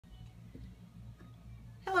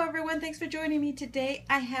Hello everyone, thanks for joining me today.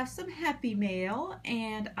 I have some happy mail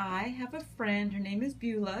and I have a friend, her name is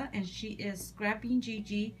Beulah, and she is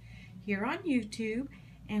scrapngigi here on YouTube,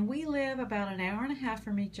 and we live about an hour and a half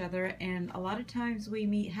from each other, and a lot of times we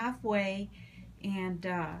meet halfway and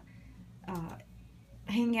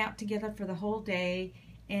hang out together for the whole day.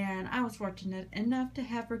 And I was fortunate enough to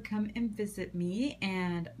have her come and visit me,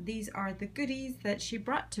 and these are the goodies that she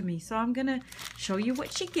brought to me. So I'm gonna show you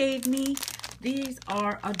what she gave me. These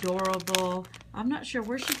are adorable. I'm not sure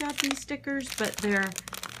where she got these stickers, but they're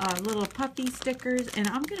little puffy stickers, and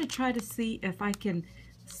I'm gonna try to see if I can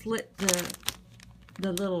slit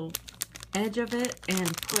the little edge of it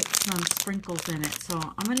and put some sprinkles in it. So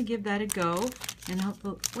I'm gonna give that a go, and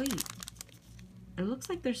hopefully, wait, it looks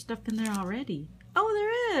like there's stuff in there already. Oh,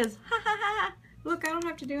 there is. Ha ha ha. Look, I don't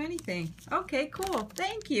have to do anything. Okay, cool.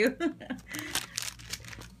 Thank you.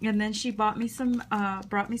 And then she brought me some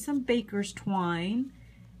baker's twine,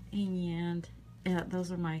 and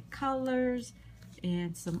those are my colors,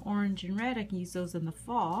 and some orange and red. I can use those in the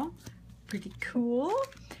fall. Pretty cool.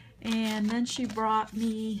 And then she brought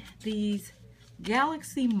me these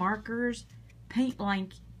galaxy markers, paint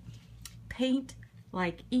like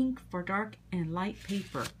ink for dark and light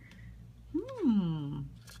paper.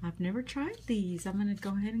 I've never tried these. I'm gonna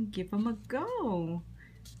go ahead and give them a go.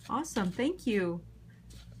 Awesome, thank you.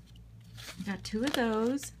 I got 2 of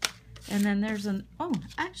those, and then there's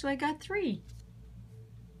actually I got 3.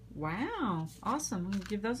 Wow, awesome. I'm gonna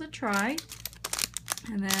give those a try.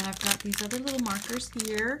 And then I've got these other little markers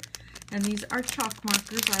here, and these are chalk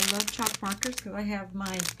markers. I love chalk markers because I have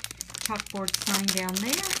my chalkboard sign down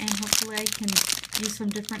there, and hopefully I can use some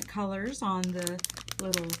different colors on the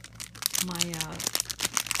little my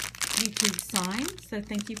YouTube sign. So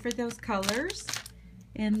thank you for those colors.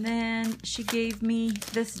 And then she gave me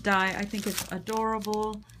this die. I think it's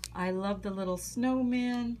adorable. I love the little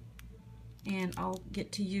snowmen, and I'll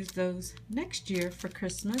get to use those next year for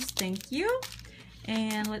Christmas. Thank you.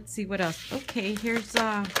 And let's see what else. Okay, here's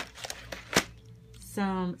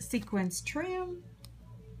some sequins trim.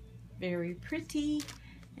 Very pretty.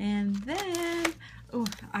 And then, oh,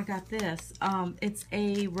 I got this. It's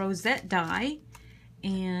a rosette die,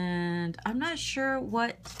 and I'm not sure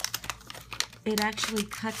what it actually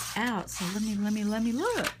cuts out. So let me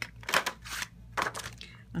look.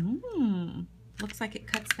 Looks like it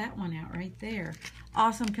cuts that one out right there.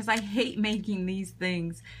 Awesome, because I hate making these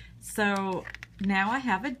things. So now I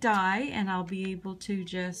have a die, and I'll be able to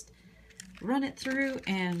just run it through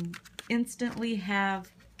and instantly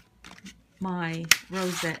have my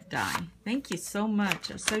rosette die. Thank you so much.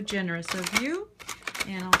 That's so generous of you.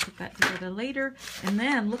 And I'll put that together later. And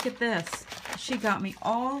then look at this. She got me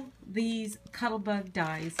all these Cuttlebug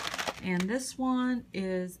dies. And this one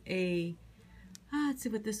is a, let's see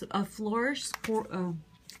what this is, a flourish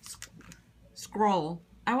scroll.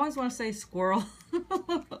 I always want to say squirrel.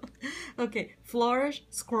 Okay, flourish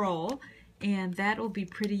scroll. And that will be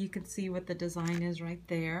pretty. You can see what the design is right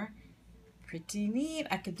there. Pretty neat.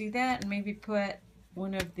 I could do that and maybe put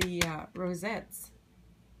one of the rosettes.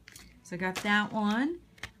 So I got that one.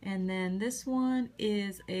 And then this one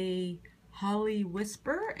is a Holly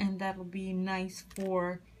Whisper, and that'll be nice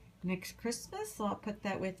for next Christmas. So I'll put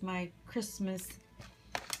that with my Christmas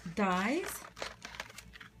dies.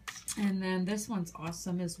 And then this one's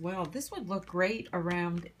awesome as well. This would look great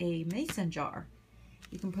around a mason jar.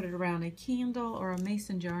 You can put it around a candle or a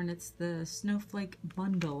mason jar, and it's the Snowflake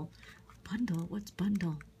Bundle. Bundle? What's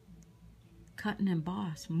bundle? Cut and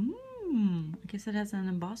emboss. I guess it has an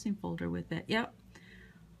embossing folder with it. Yep.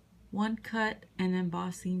 One cut and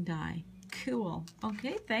embossing die. Cool.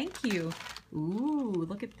 Okay, thank you. Ooh,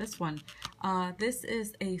 look at this one. This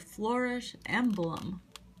is a flourish emblem.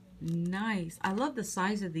 Nice. I love the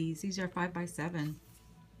size of these. These are 5x7.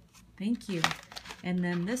 Thank you. And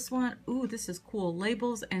then this one. Ooh, this is cool.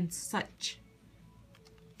 Labels and such.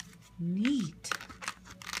 Neat.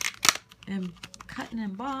 And cut and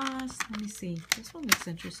emboss. Let me see. This one looks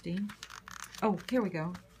interesting. Oh, here we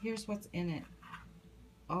go. Here's what's in it.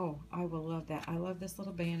 Oh, I will love that. I love this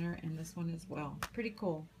little banner and this one as well. Pretty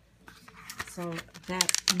cool. So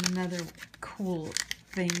that's another cool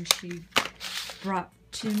thing she brought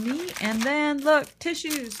to me. And then look,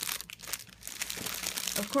 tissues.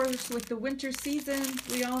 Of course, with the winter season,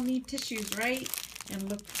 we all need tissues, right? And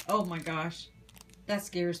look, oh my gosh, that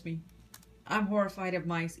scares me. I'm horrified of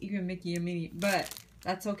mice, even Mickey and Minnie, but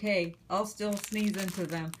that's okay. I'll still sneeze into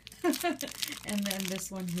them. And then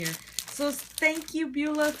this one here. So thank you,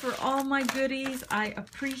 Beulah, for all my goodies. I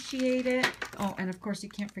appreciate it. Oh, and of course you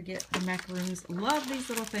can't forget the macaroons. Love these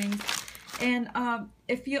little things. And I'll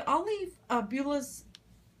leave Beulah's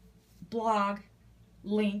blog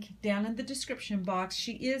link down in the description box.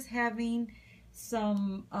 She is having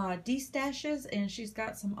some Destashes, and she's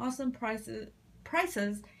got some awesome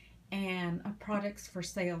prices and products for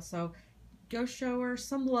sale. So go show her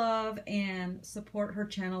some love and support her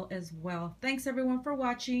channel as well. Thanks everyone for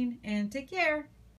watching, and take care.